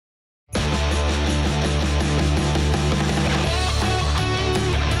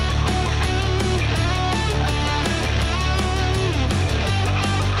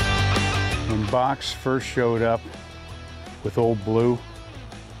box first showed up with old blue,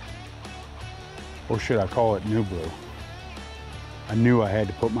 or should I call it new blue, I knew I had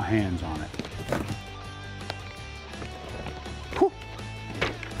to put my hands on it. Whew.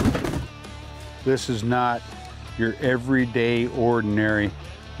 This is not your everyday, ordinary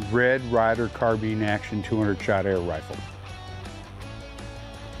Red Ryder carbine-action 200-shot air rifle.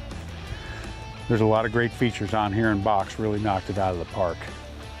 There's a lot of great features on here, and box really knocked it out of the park.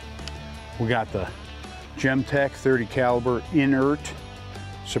 We got the Gemtech 30 caliber inert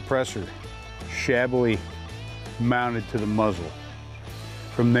suppressor, shabbily mounted to the muzzle.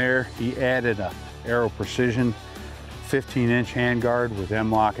 From there, he added a Aero Precision 15-inch handguard with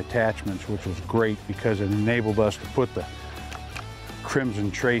M-lock attachments, which was great because it enabled us to put the Crimson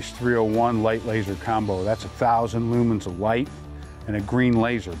Trace 301 light laser combo. That's 1,000 lumens of light and a green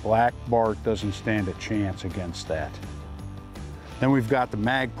laser. Black Bart doesn't stand a chance against that. Then we've got the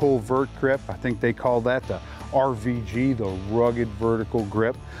Magpul Vert Grip. I think they call that the RVG, the rugged vertical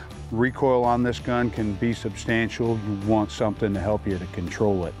grip. Recoil on this gun can be substantial. You want something to help you to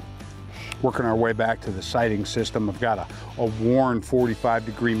control it. Working our way back to the sighting system, I've got a Warne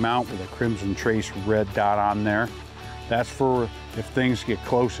 45-degree mount with a Crimson Trace red dot on there. That's for if things get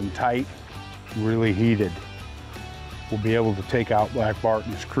close and tight, really heated. We'll be able to take out Black Bart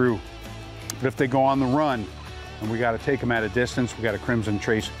and his crew. But if they go on the run and we got to take them at a distance, we got a Crimson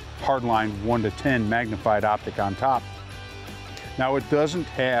Trace hardline 1:10 magnified optic on top. Now it doesn't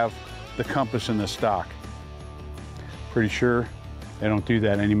have the compass in the stock. Pretty sure they don't do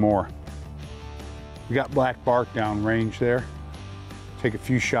that anymore. We got Black Bart down range there. Take a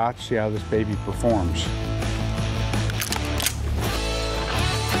few shots, see how this baby performs.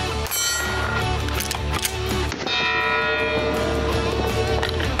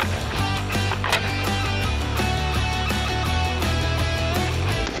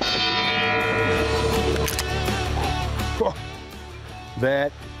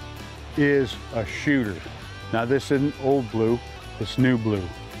 That is a shooter. Now this isn't old blue, it's new blue.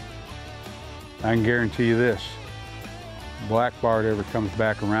 I can guarantee you this, Black Bart ever comes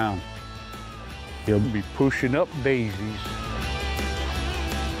back around, he'll be pushing up daisies.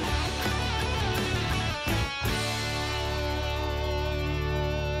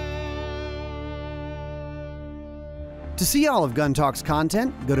 To see all of Gun Talk's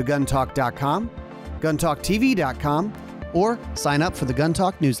content, go to guntalk.com, guntalktv.com, or sign up for the Gun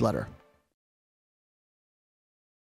Talk newsletter.